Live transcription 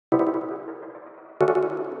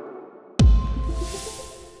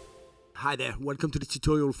Hi there, welcome to the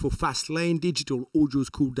tutorial for Fastlane Digital Audio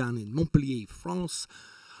School down in Montpellier, France,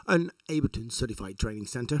 an Ableton certified training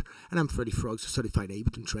center, and I'm Freddy Frogs, a certified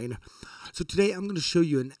Ableton trainer. So today I'm going to show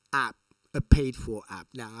you an app, a paid for app.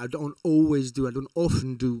 Now I don't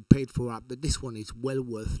often do paid for app, but this one is well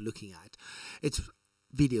worth looking at. It's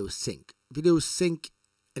VideoSync. VideoSync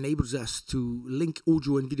enables us to link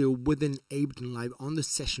audio and video within Ableton Live on the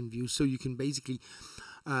session view, so you can basically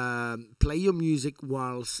play your music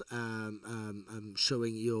whilst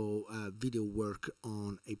showing your video work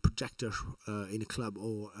on a projector in a club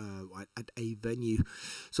or at a venue.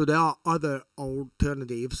 So there are other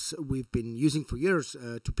alternatives we've been using for years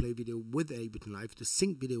to play video with Ableton Live, to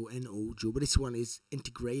sync video and audio, but this one is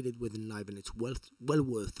integrated within Live and it's well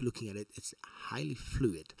worth looking at it. It's highly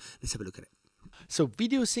fluid. Let's have a look at it. So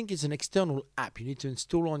VideoSync is an external app you need to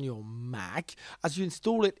install on your Mac. As you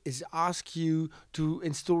install it, it asks you to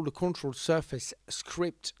install the control surface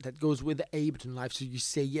script that goes with the Ableton Live. So you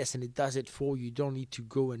say yes and it does it for you. You don't need to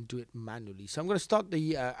go and do it manually. So I'm going to start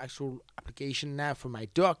the actual application now for my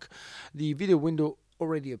dock. The video window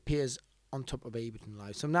already appears on top of Ableton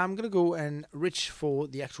Live. So now I'm going to go and reach for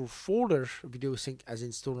the actual folder VideoSync as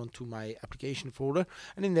installed onto my application folder,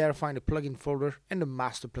 and in there find a plugin folder and the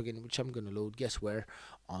master plugin, which I'm going to load, guess where,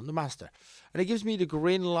 on the master. And it gives me the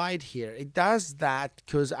green light here. It does that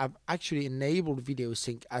because I've actually enabled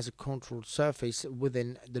VideoSync as a control surface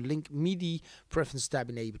within the link MIDI preference tab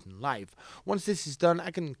in Ableton Live. Once this is done,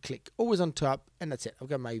 I can click always on top, and that's it. I've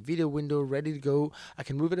got my video window ready to go. I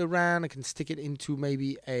can move it around. I can stick it into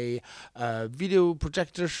maybe a video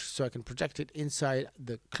projector, so I can project it inside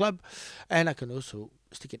the club, and I can also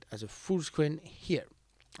stick it as a full screen here.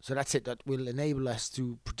 So that's it. That will enable us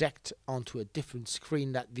to project onto a different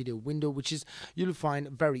screen that video window, which is, you'll find,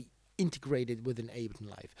 very integrated within Ableton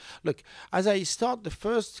Live. Look, as I start the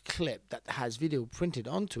first clip that has video printed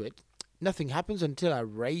onto it, nothing happens until I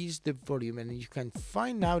raise the volume, and you can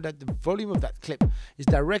find now that the volume of that clip is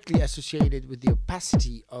directly associated with the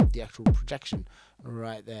opacity of the actual projection.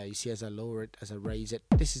 Right there, you see, as I lower it, as I raise it,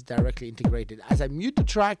 this is directly integrated. As I mute the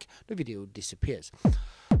track, the video disappears.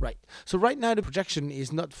 Right, so right now the projection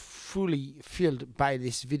is not fully filled by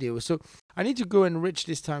this video, so I need to go and reach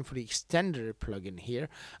this time for the extender plugin here.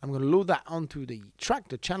 I'm going to load that onto the track,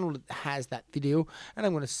 the channel that has that video, and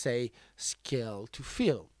I'm going to say scale to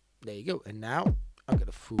fill. There you go, and now I've got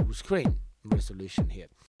a full screen resolution here.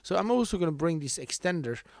 So I'm also going to bring this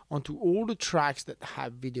extender onto all the tracks that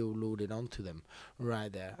have video loaded onto them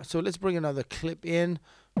right there. So let's bring another clip in,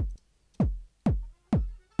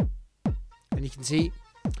 and you can see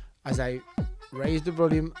as I raise the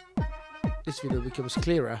volume, this video becomes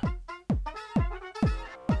clearer,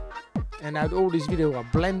 and now all these videos are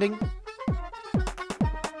blending.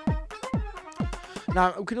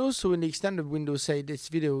 Now we can also in the extended window say this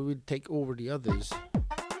video will take over the others.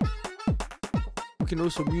 We can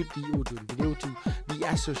also mute the audio and video to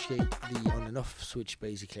deassociate the on and off switch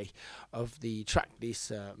basically of the track,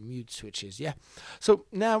 these mute switches. Yeah, so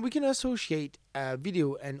now we can associate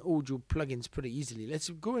video and audio plugins pretty easily. Let's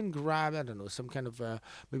go and grab, I don't know, some kind of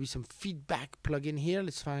maybe some feedback plugin here.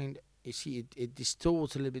 Let's find, you see it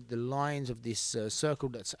distorts a little bit the lines of this circle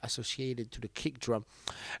that's associated to the kick drum.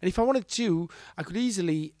 And if I wanted to, I could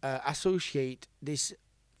easily associate this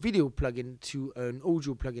video plugin to an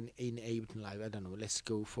audio plugin in Ableton Live. I don't know, let's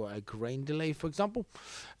go for a grain delay, for example,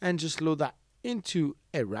 and just load that into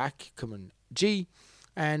a rack, Command G,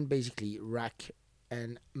 and basically rack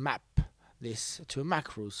and map this to a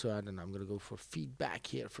macro. So I don't know, I'm going to go for feedback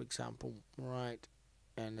here, for example, right,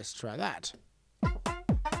 and let's try that.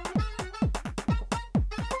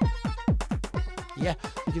 Yeah,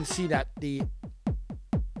 you can see that the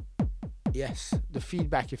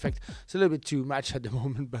feedback effect is a little bit too much at the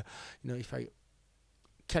moment, but you know, if I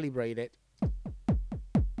calibrate it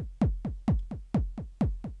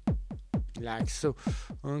like so,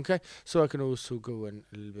 okay, so I can also go in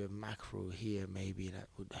a little bit of macro here, maybe that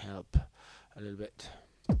would help a little bit,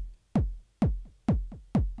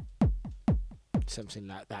 something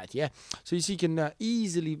like that. Yeah, so you see, you can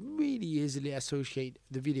really easily associate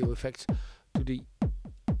the video effects to the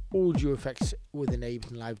audio effects within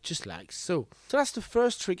Ableton Live, just like so. So that's the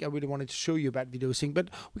first trick I really wanted to show you about VideoSync, but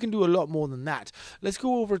we can do a lot more than that. Let's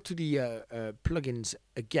go over to the plugins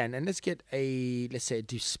again, and let's get a, let's say, a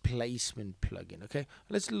displacement plugin. Okay,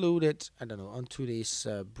 let's load it, I don't know, onto this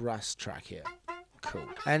brass track here. Cool.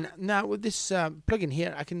 And now with this plugin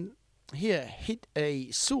here, I can here hit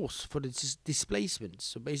a source for the displacement.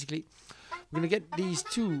 So basically we're going to get these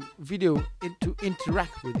two video to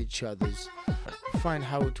interact with each other's. Find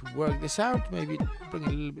how to work this out, maybe bring a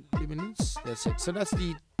little bit luminance. That's it. So that's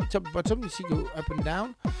the top bottom, you see, go up and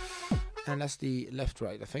down, and that's the left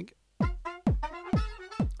right, I think.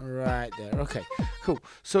 Right there. Okay, cool.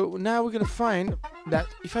 So now we're gonna find that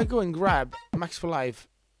if I go and grab Max for Live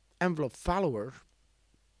envelope follower,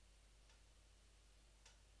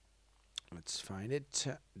 let's find it.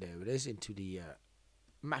 There it is, into the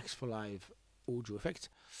Max for Live audio effect,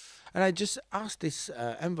 and I just asked this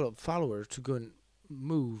envelope follower to go and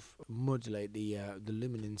modulate the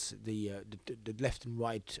luminance, the left and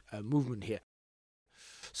right movement here.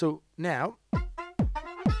 So now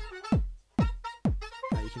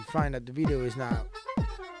you can find that the video is now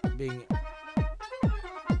being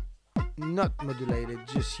not modulated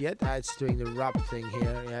just yet. It's doing the rap thing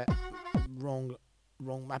here. Yeah, wrong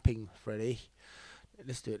mapping, Freddy.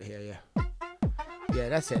 Let's do it here. Yeah, yeah,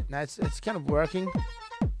 that's it. Now it's kind of working.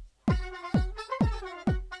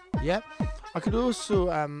 Yeah, I could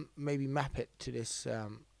also maybe map it to this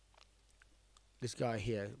this guy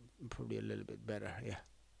here, probably a little bit better. Yeah,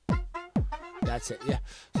 that's it. Yeah,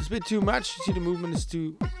 so it's a bit too much. You see, the movement is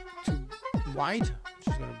too wide.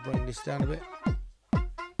 Just gonna bring this down a bit.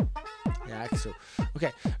 Yeah, so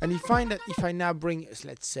okay, and you find that if I now bring,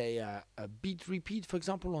 let's say, a beat repeat, for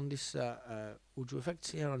example, on this audio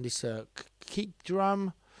effects here, on this kick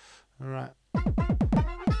drum, all right.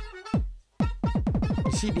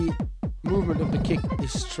 You see the movement of the kick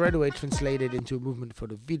is straight away translated into a movement for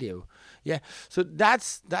the video. Yeah, so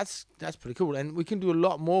that's pretty cool, and we can do a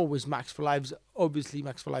lot more with Max for Live's, obviously,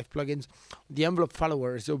 Max for Live plugins. The envelope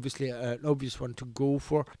follower is obviously an obvious one to go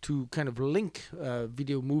for, to kind of link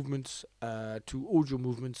video movements to audio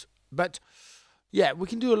movements. But yeah, we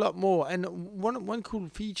can do a lot more, and one cool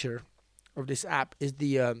feature of this app is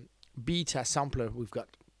the beta sampler we've got.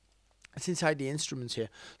 It's inside the instruments here.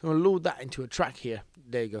 So I'm going to load that into a track here.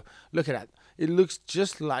 There you go. Look at that. It looks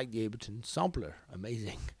just like the Ableton sampler.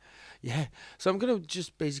 Amazing. Yeah. So I'm going to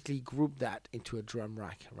just basically group that into a drum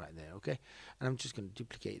rack right there, okay? And I'm just going to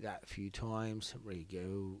duplicate that a few times. There you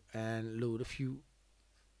go. And load a few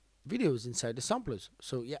videos inside the samplers.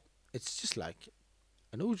 So yeah, it's just like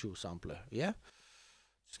an audio sampler, yeah?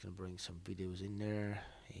 Just going to bring some videos in there.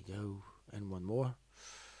 There you go. And one more.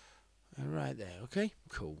 Right there, okay,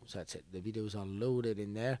 cool. So that's it. The videos are loaded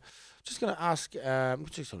in there. Just gonna ask, I'm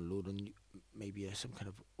just gonna load on maybe some kind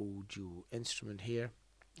of audio instrument here,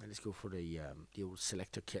 and let's go for the old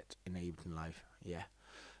selector kit in Ableton Live. Yeah,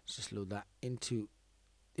 let's just load that into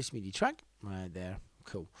this MIDI track right there.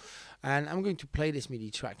 Cool. And I'm going to play this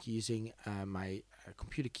MIDI track using my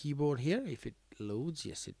computer keyboard here. If it loads,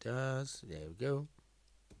 yes, it does. There we go.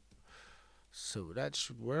 So that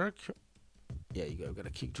should work. Yeah, you go. I've got a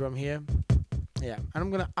kick drum here. Yeah, and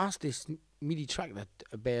I'm gonna ask this MIDI track that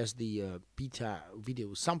bears the beta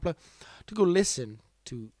video sampler to go listen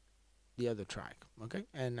to the other track. Okay,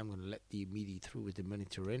 and I'm gonna let the MIDI through with the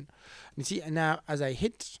monitor in. And you see, and now as I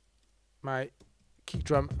hit my kick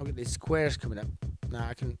drum, I've got these squares coming up. Now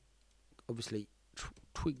I can obviously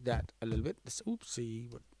tweak that a little bit. This,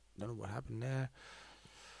 oopsie, don't know what happened there.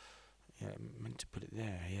 Yeah, I meant to put it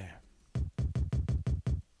there. Yeah.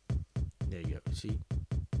 There you go, see?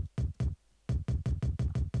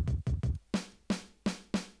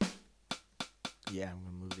 Yeah, I'm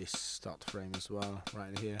going to move this start frame as well,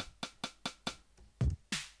 right here.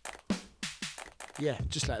 Yeah,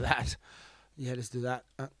 just like that. Yeah, let's do that.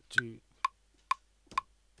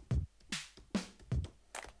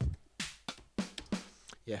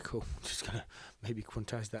 Yeah, cool. Just going to maybe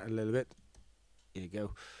quantize that a little bit. There you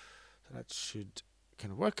go. So that should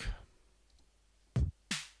kind of work.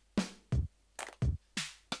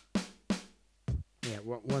 Yeah,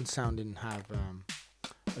 one sound didn't have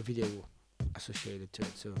a video associated to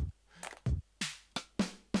it, so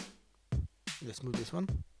let's move this one.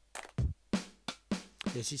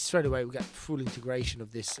 Yeah, see, straight away we got full integration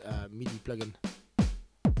of this MIDI plugin.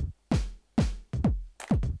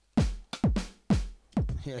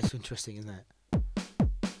 Yeah, it's interesting, isn't it?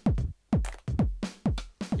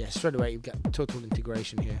 Yeah, straight away you've got total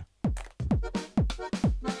integration here.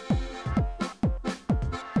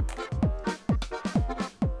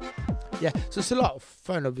 Yeah, so it's a lot of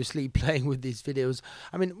fun, obviously, playing with these videos.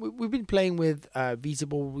 I mean, we've been playing with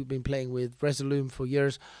Visible, we've been playing with Resolume for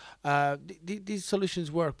years. These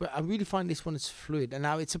solutions work, but I really find this one is fluid. And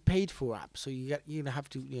now it's a paid-for app, so you're gonna have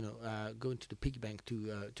to, go into the piggy bank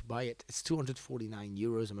to buy it. It's 249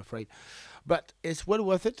 euros, I'm afraid, but it's well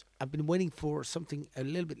worth it. I've been waiting for something a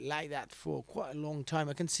little bit like that for quite a long time.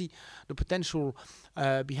 I can see the potential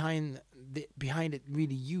behind it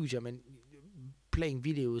really huge. I mean, playing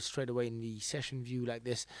videos straight away in the session view like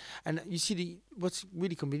this. And you see, what's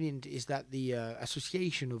really convenient is that the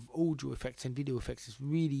association of audio effects and video effects is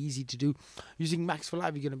really easy to do. Using Max for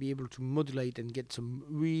Live, you're going to be able to modulate and get some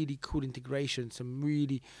really cool integration, some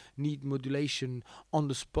really neat modulation on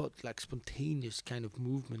the spot, like spontaneous kind of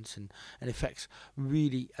movements and effects,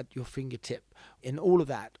 really at your fingertip, and all of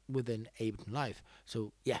that within Ableton Live.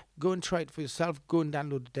 So yeah, go and try it for yourself. Go and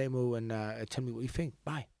download the demo and tell me what you think.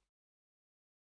 Bye.